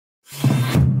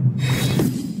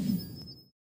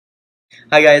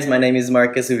Hi guys, my name is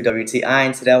Marcus with WTI,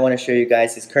 and today I want to show you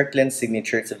guys this Kirkland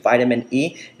signature. It's a vitamin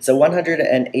E. It's a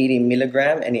 180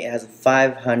 milligram and it has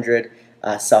 500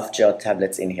 soft gel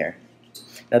tablets in here.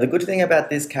 Now the good thing about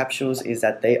these capsules is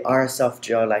that they are soft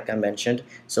gel like I mentioned.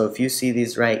 So if you see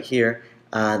these right here,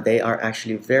 they are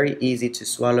actually very easy to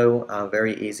swallow,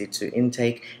 very easy to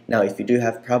intake. Now if you do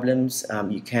have problems,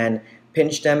 you can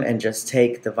pinch them and just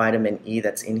take the vitamin E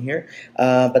that's in here.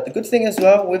 But the good thing as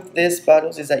well with these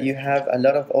bottles is that you have a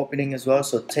lot of opening as well.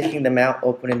 So taking them out,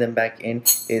 opening them back in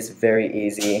is very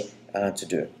easy to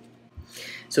do.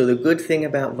 So the good thing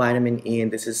about vitamin E, and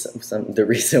this is the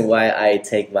reason why I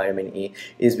take vitamin E,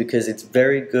 is because it's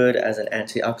very good as an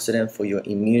antioxidant for your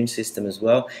immune system as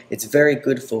well. It's very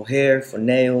good for hair, for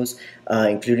nails,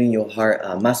 including your heart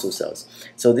muscle cells.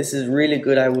 So this is really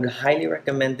good. I would highly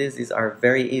recommend this. These are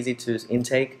very easy to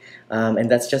intake,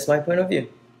 and that's just my point of view.